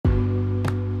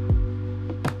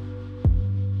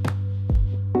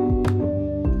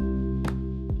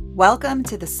Welcome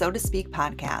to the So to Speak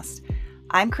podcast.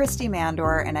 I'm Christy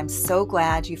Mandor, and I'm so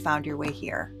glad you found your way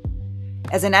here.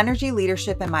 As an energy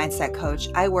leadership and mindset coach,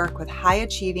 I work with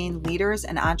high-achieving leaders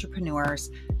and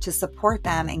entrepreneurs to support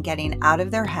them in getting out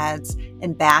of their heads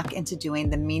and back into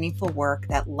doing the meaningful work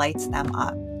that lights them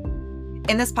up.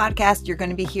 In this podcast, you're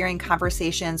going to be hearing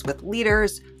conversations with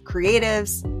leaders,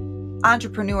 creatives,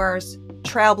 entrepreneurs,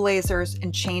 trailblazers,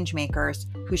 and change makers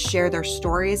who share their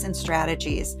stories and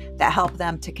strategies that help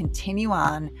them to continue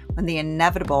on when the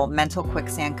inevitable mental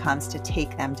quicksand comes to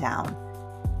take them down.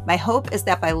 My hope is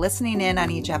that by listening in on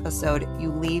each episode,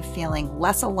 you leave feeling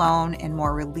less alone and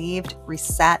more relieved,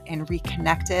 reset, and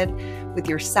reconnected with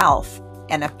yourself,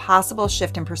 and a possible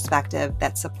shift in perspective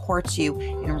that supports you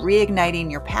in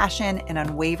reigniting your passion and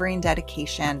unwavering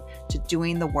dedication to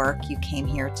doing the work you came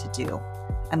here to do.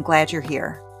 I'm glad you're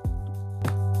here.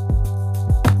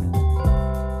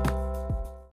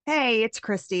 Hey, it's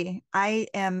Christy. I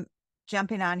am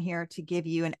jumping on here to give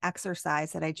you an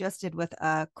exercise that I just did with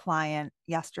a client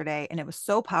yesterday, and it was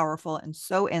so powerful and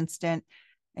so instant.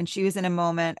 And she was in a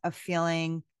moment of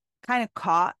feeling kind of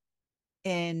caught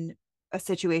in a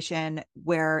situation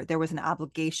where there was an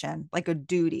obligation, like a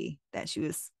duty that she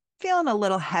was feeling a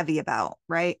little heavy about,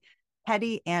 right?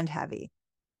 Heady and heavy.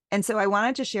 And so I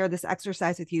wanted to share this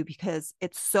exercise with you because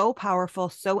it's so powerful,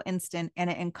 so instant, and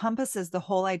it encompasses the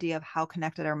whole idea of how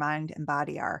connected our mind and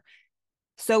body are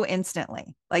so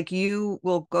instantly. Like, you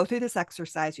will go through this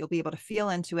exercise, you'll be able to feel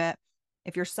into it.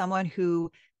 If you're someone who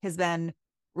has been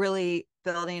really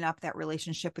building up that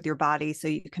relationship with your body so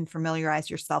you can familiarize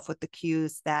yourself with the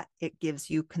cues that it gives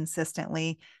you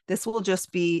consistently, this will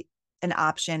just be an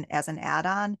option as an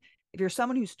add-on. If you're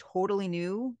someone who's totally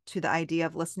new to the idea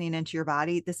of listening into your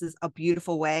body, this is a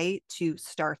beautiful way to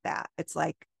start that. It's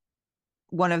like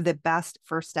one of the best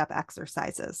first step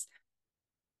exercises.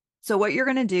 So what you're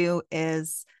going to do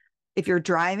is, if you're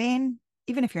driving,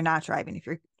 even if you're not driving, if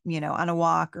you're, on a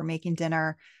walk or making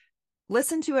dinner,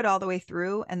 listen to it all the way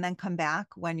through and then come back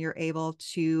when you're able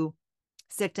to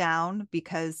sit down,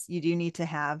 because you do need to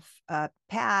have a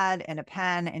pad and a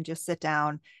pen and just sit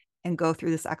down and go through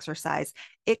this exercise.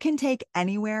 It can take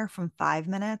anywhere from 5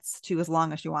 minutes to as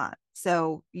long as you want.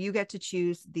 So you get to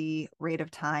choose the rate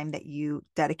of time that you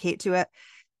dedicate to it.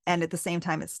 And at the same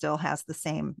time, it still has the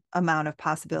same amount of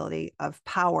possibility of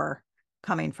power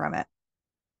coming from it.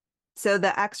 So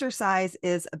the exercise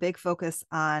is a big focus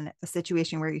on a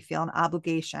situation where you feel an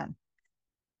obligation.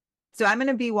 So I'm going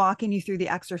to be walking you through the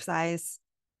exercise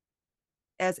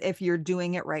as if you're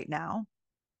doing it right now,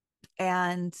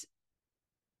 and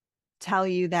tell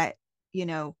you that,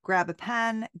 grab a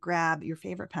pen, grab your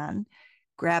favorite pen,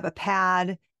 grab a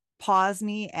pad, pause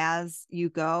me as you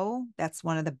go. That's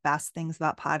one of the best things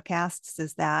about podcasts,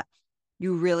 is that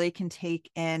you really can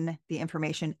take in the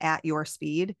information at your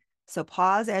speed. So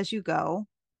pause as you go,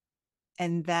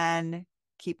 and then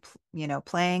keep,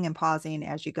 playing and pausing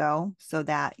as you go, so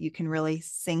that you can really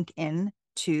sink in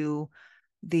to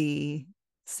the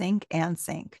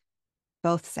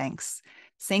both sinks,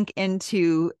 sink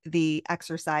into the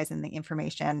exercise and the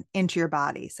information into your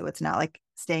body. So it's not like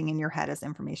staying in your head as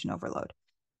information overload.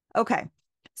 Okay.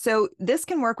 So this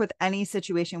can work with any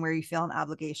situation where you feel an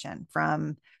obligation,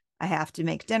 from I have to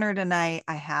make dinner tonight,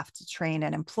 I have to train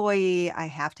an employee, I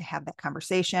have to have that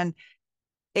conversation.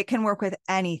 It can work with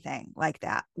anything like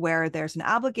that, where there's an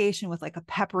obligation with like a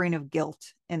peppering of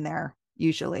guilt in there,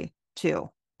 usually too,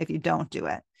 if you don't do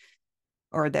it,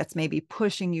 or that's maybe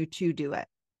pushing you to do it.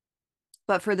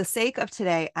 But for the sake of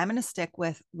today, I'm going to stick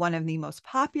with one of the most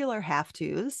popular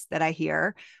have-tos that I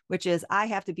hear, which is I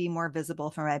have to be more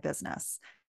visible for my business.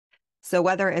 So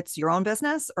whether it's your own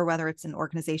business or whether it's an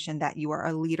organization that you are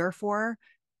a leader for,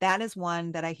 that is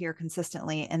one that I hear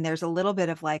consistently. And there's a little bit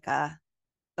of like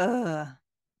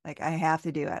like, I have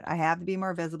to do it. I have to be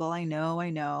more visible. I know.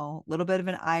 A little bit of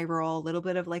an eye roll, a little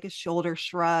bit of like a shoulder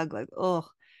shrug, like, oh.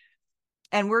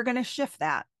 And we're going to shift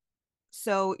that.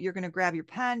 So you're going to grab your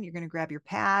pen, you're going to grab your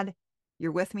pad.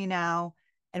 You're with me now.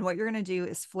 And what you're going to do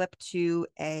is flip to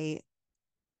a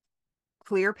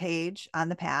clear page on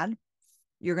the pad.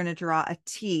 You're going to draw a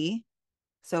T,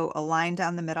 so a line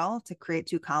down the middle to create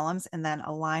 2 columns, and then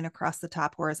a line across the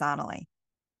top horizontally.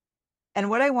 And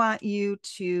what I want you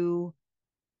to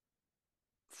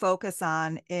focus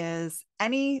on is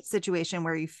any situation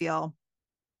where you feel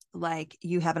like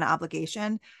you have an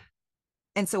obligation.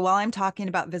 And so while I'm talking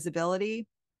about visibility,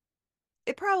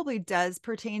 it probably does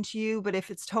pertain to you, but if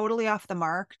it's totally off the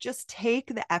mark, just take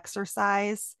the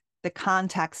exercise, the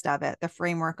context of it, the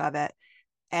framework of it,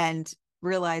 and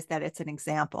realize that it's an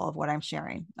example of what I'm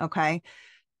sharing. Okay.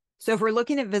 So if we're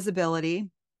looking at visibility,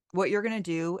 what you're going to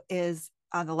do is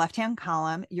on the left-hand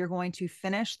column, you're going to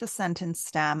finish the sentence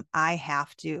stem, I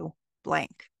have to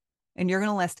blank. And you're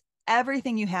going to list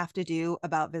everything you have to do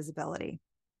about visibility,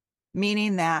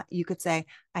 meaning that you could say,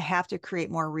 I have to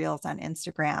create more reels on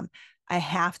Instagram. I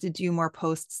have to do more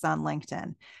posts on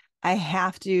LinkedIn. I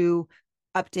have to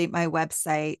update my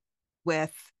website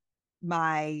with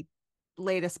my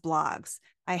latest blogs.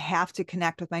 I have to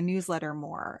connect with my newsletter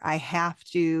more. I have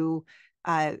to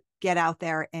get out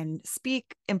there and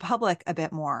speak in public a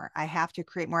bit more. I have to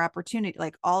create more opportunity.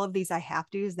 Like all of these I have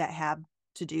to's that have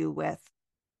to do with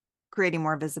creating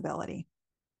more visibility.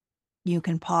 You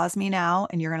can pause me now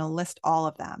and you're going to list all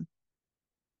of them.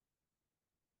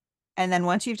 And then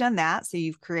once you've done that, so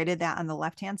you've created that on the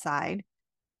left-hand side,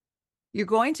 you're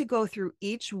going to go through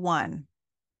each one.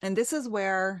 And this is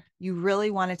where you really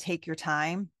want to take your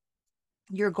time.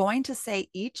 You're going to say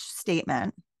each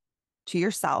statement to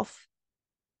yourself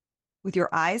with your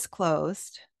eyes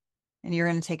closed, and you're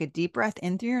going to take a deep breath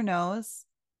in through your nose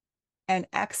and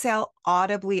exhale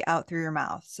audibly out through your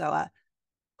mouth. So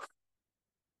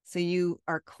you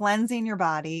are cleansing your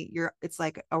body. It's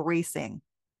like erasing,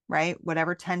 right?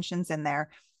 Whatever tension's in there.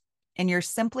 And you're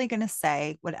simply going to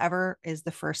say whatever is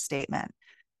the first statement.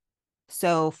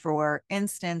 So for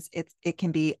instance, it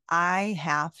can be, I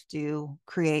have to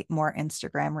create more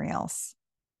Instagram reels.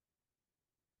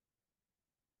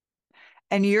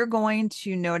 And you're going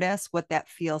to notice what that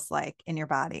feels like in your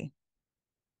body.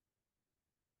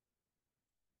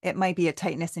 It might be a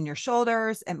tightness in your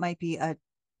shoulders. It might be a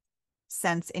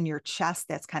sense in your chest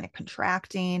that's kind of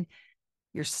contracting.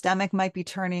 Your stomach might be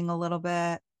turning a little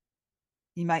bit.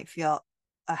 You might feel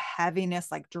a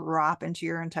heaviness like drop into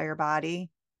your entire body.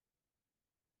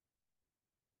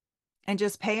 And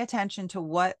just pay attention to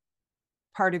what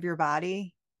part of your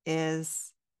body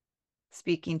is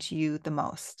speaking to you the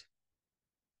most.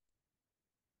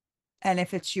 And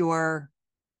if it's your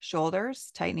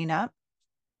shoulders tightening up,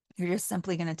 you're just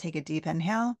simply going to take a deep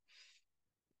inhale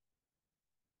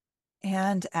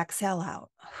and exhale out.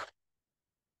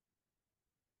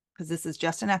 Because this is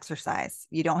just an exercise.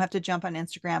 You don't have to jump on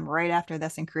Instagram right after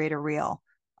this and create a reel,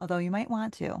 although you might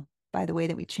want to, by the way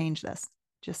that we change this,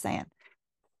 just saying.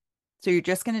 So you're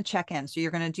just going to check in. So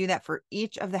you're going to do that for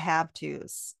each of the have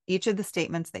tos, each of the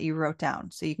statements that you wrote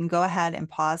down. So you can go ahead and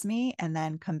pause me and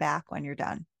then come back when you're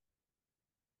done.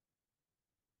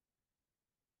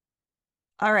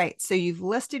 All right. So you've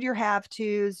listed your have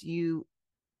tos. You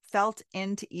felt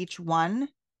into each one.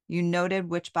 You noted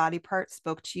which body part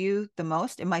spoke to you the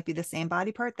most. It might be the same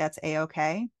body part. That's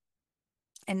a-okay.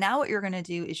 And now what you're going to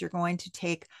do is you're going to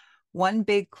take one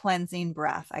big cleansing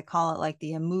breath. I call it like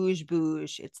the amuse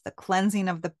bouche. It's the cleansing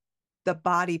of the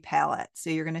body palette. So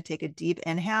you're going to take a deep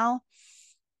inhale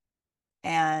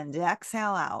and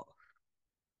exhale out.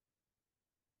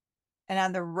 And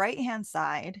on the right-hand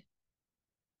side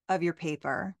of your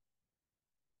paper,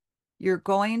 you're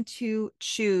going to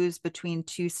choose between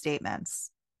two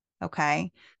statements.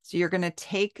 Okay. So you're going to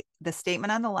take the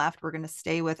statement on the left. We're going to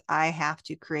stay with, I have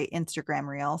to create Instagram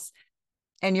reels.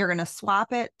 And you're going to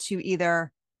swap it to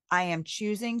either I am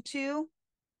choosing to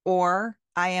or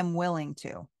I am willing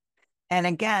to. And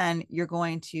again, you're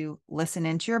going to listen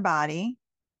into your body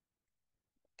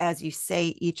as you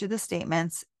say each of the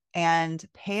statements and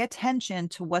pay attention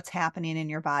to what's happening in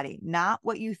your body, not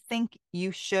what you think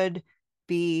you should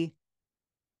be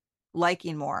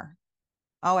liking more.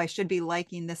 Oh, I should be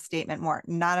liking this statement more.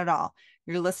 Not at all.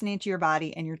 You're listening to your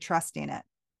body and you're trusting it.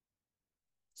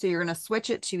 So you're going to switch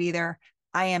it to either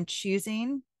I am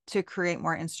choosing to create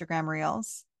more Instagram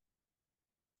reels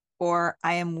or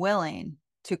I am willing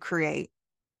to create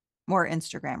more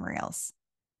Instagram reels.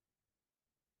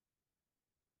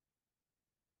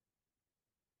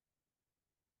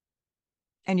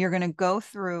 And you're going to go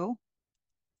through,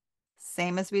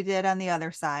 same as we did on the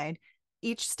other side,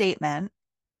 each statement,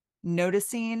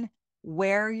 noticing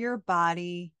where your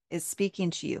body is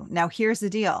speaking to you. Now, here's the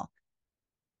deal.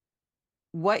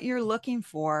 What you're looking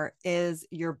for is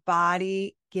your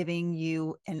body giving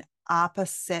you an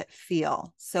opposite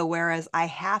feel. So whereas I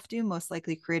have to most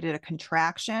likely created a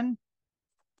contraction,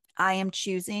 I am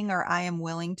choosing or I am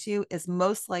willing to is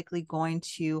most likely going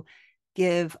to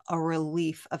give a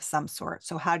relief of some sort.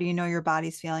 So how do you know your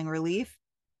body's feeling relief?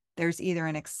 There's either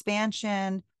an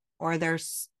expansion or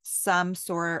there's some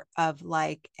sort of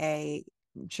like I'm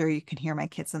sure you can hear my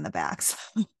kids in the back.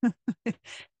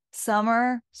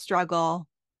 Summer struggle,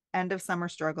 end of summer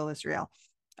struggle is real.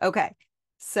 Okay.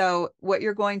 So what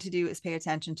you're going to do is pay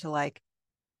attention to like,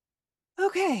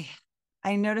 okay,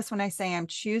 I notice when I say I'm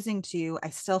choosing to, I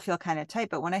still feel kind of tight.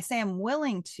 But when I say I'm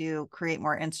willing to create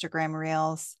more Instagram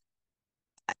reels,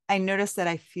 I notice that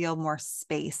I feel more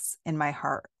space in my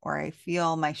heart, or I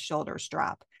feel my shoulders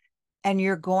drop. And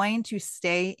you're going to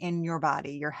stay in your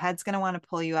body. Your head's going to want to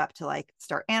pull you up to like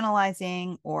start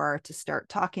analyzing or to start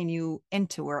talking you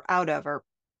into or out of,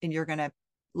 and you're going to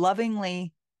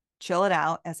lovingly chill it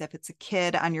out as if it's a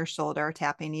kid on your shoulder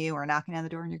tapping you or knocking on the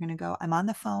door. And you're going to go, I'm on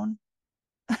the phone.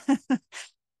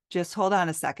 Just hold on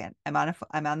a second. I'm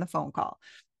on the phone call.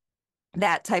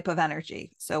 That type of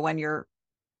energy. So when your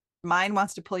mind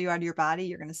wants to pull you out of your body,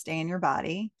 you're going to stay in your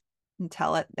body and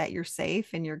tell it that you're safe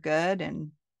and you're good and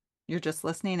you're just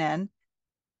listening in.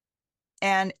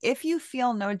 And if you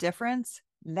feel no difference,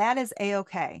 that is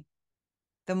a-okay.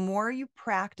 The more you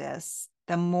practice,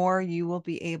 the more you will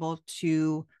be able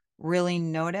to really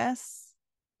notice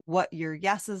what your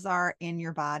yeses are in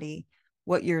your body,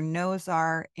 what your nos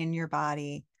are in your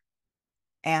body,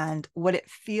 and what it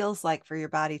feels like for your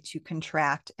body to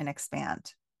contract and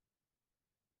expand.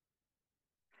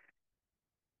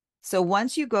 So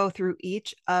once you go through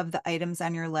each of the items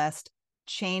on your list,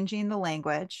 changing the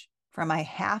language from I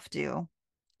have to,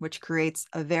 which creates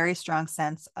a very strong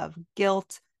sense of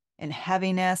guilt and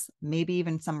heaviness, maybe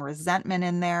even some resentment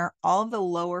in there, all of the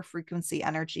lower frequency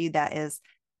energy that is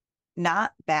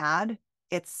not bad,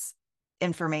 it's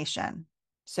information.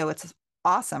 So it's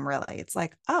awesome, really. It's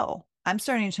like, oh, I'm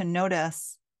starting to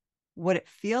notice what it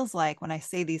feels like when I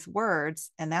say these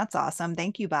words. And that's awesome.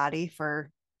 Thank you, body,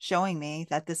 for showing me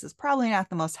that this is probably not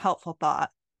the most helpful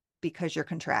thought because you're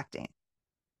contracting.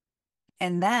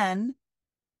 And then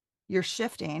you're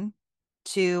shifting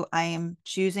to I am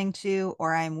choosing to,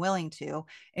 or I am willing to,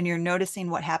 and you're noticing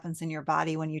what happens in your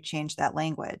body when you change that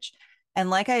language. And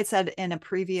like I had said in a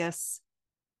previous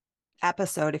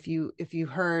episode, if you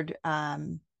heard, I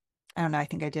don't know, I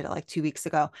think I did it like 2 weeks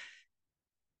ago,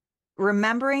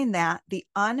 remembering that the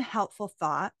unhelpful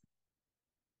thought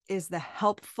is the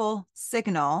helpful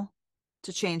signal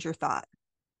to change your thought.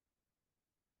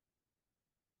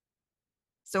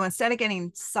 So instead of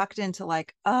getting sucked into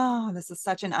like, oh, this is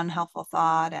such an unhelpful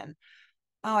thought, and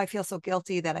oh, I feel so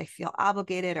guilty that I feel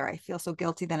obligated, or I feel so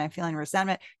guilty that I'm feeling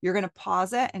resentment, you're going to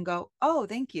pause it and go, oh,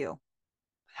 thank you.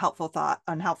 Helpful thought,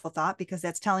 unhelpful thought, because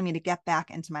that's telling me to get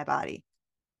back into my body.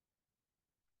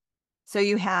 So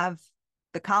you have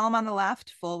the column on the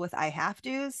left full with I have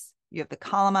to's. You have the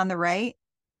column on the right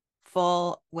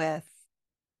full with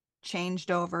changed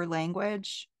over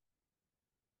language.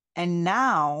 And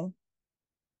now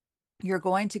you're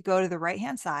going to go to the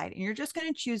right-hand side and you're just going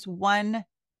to choose one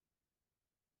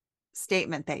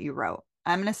statement that you wrote.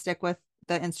 I'm going to stick with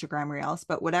the Instagram reels,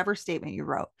 but whatever statement you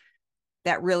wrote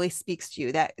that really speaks to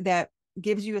you, that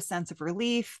gives you a sense of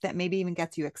relief, that maybe even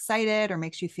gets you excited or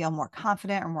makes you feel more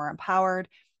confident or more empowered,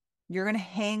 you're going to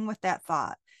hang with that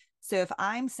thought. So if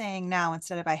I'm saying now,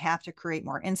 instead of I have to create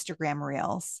more Instagram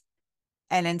reels,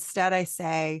 and instead I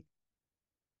say,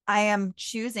 I am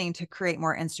choosing to create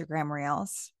more Instagram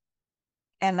reels.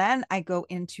 And then I go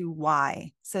into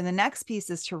why. So the next piece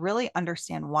is to really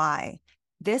understand why.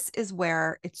 This is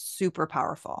where it's super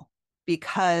powerful,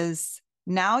 because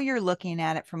now you're looking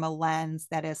at it from a lens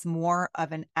that is more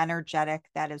of an energetic,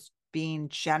 that is being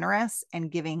generous and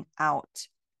giving out,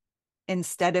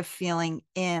 instead of feeling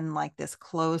in like this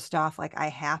closed off, like I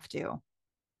have to.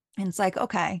 And it's like,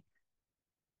 okay,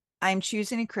 I'm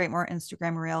choosing to create more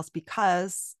Instagram reels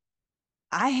because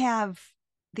I have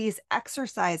these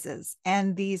exercises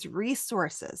and these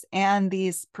resources and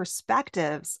these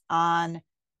perspectives on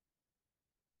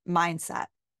mindset,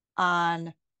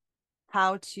 on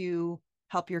how to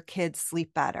help your kids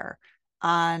sleep better,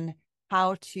 on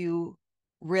how to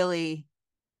really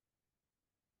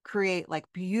create like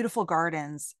beautiful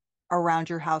gardens around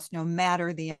your house, no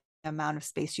matter the amount of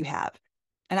space you have.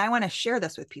 And I want to share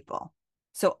this with people.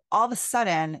 So all of a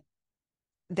sudden,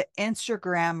 the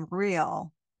Instagram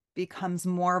reel becomes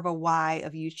more of a why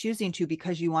of you choosing to,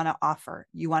 because you want to offer,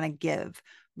 you want to give,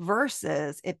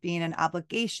 versus it being an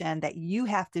obligation that you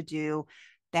have to do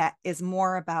that is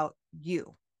more about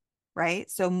you,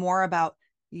 right? So more about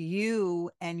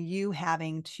you and you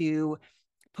having to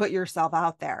put yourself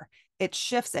out there. It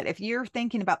shifts it. If you're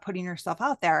thinking about putting yourself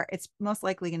out there, it's most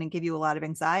likely going to give you a lot of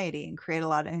anxiety and create a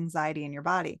lot of anxiety in your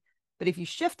body. But if you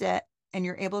shift it and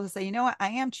you're able to say, you know what, I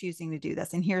am choosing to do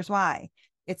this, and here's why.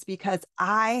 It's because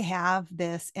I have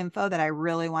this info that I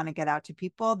really want to get out to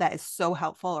people that is so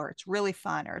helpful, or it's really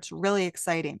fun, or it's really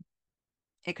exciting.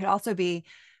 It could also be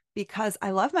because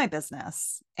I love my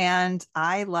business and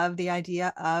I love the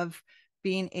idea of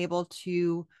being able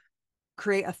to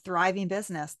create a thriving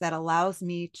business that allows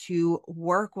me to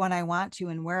work when I want to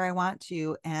and where I want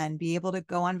to, and be able to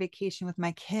go on vacation with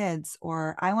my kids,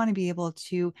 or I want to be able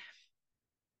to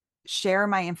share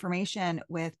my information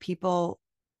with people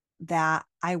that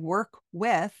I work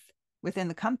with within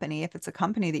the company, if it's a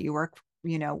company that you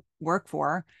work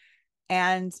for.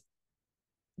 And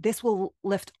this will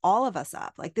lift all of us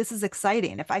up. Like, this is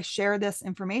exciting. If I share this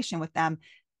information with them,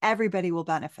 everybody will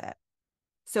benefit.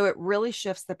 So it really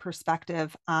shifts the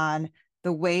perspective on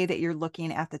the way that you're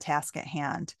looking at the task at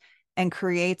hand and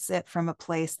creates it from a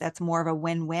place that's more of a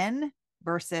win-win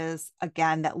versus,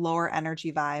 again, that lower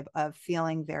energy vibe of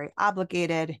feeling very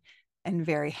obligated and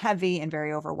very heavy and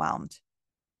very overwhelmed.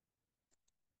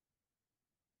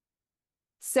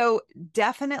 So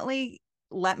definitely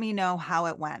let me know how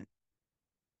it went.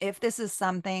 If this is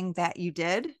something that you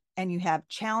did and you have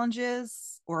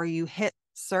challenges or you hit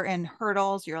certain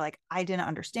hurdles, you're like, I didn't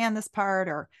understand this part,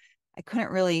 or I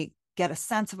couldn't really get a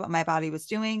sense of what my body was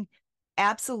doing,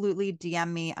 absolutely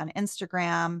DM me on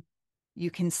Instagram. You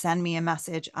can send me a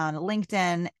message on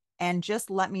LinkedIn and just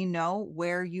let me know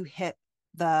where you hit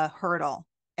the hurdle.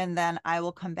 And then I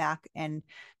will come back and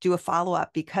do a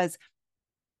follow-up, because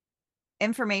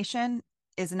information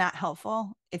is not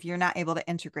helpful if you're not able to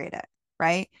integrate it,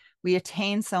 right? We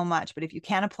attain so much, but if you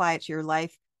can't apply it to your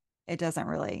life, it doesn't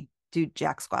really do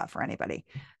jack squat for anybody.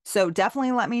 So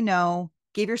definitely let me know.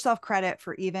 Give yourself credit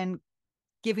for even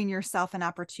giving yourself an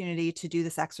opportunity to do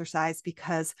this exercise,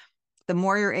 because the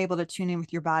more you're able to tune in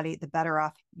with your body, the better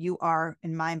off you are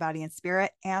in mind, body, and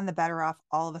spirit, and the better off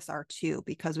all of us are too,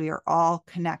 because we are all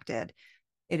connected.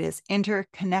 It is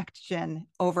interconnection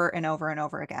over and over and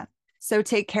over again. So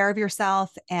take care of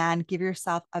yourself and give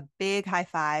yourself a big high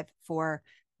five for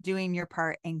doing your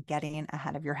part and getting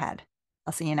ahead of your head.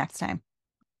 I'll see you next time.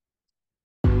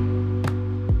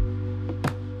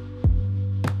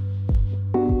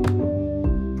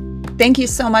 Thank you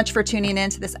so much for tuning in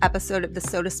to this episode of the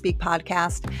So to Speak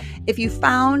podcast. If you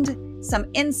found some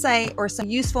insight or some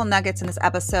useful nuggets in this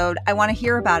episode, I want to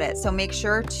hear about it. So make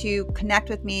sure to connect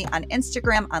with me on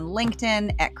Instagram, on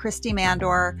LinkedIn at Christy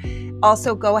Mandor.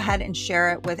 Also, go ahead and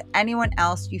share it with anyone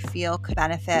else you feel could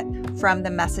benefit from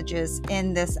the messages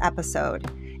in this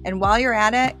episode. And while you're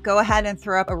at it, go ahead and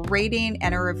throw up a rating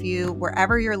and a review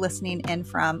wherever you're listening in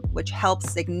from, which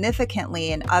helps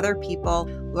significantly in other people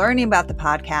learning about the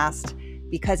podcast,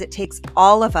 because it takes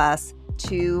all of us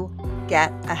to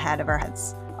get ahead of our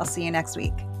heads. I'll see you next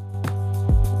week.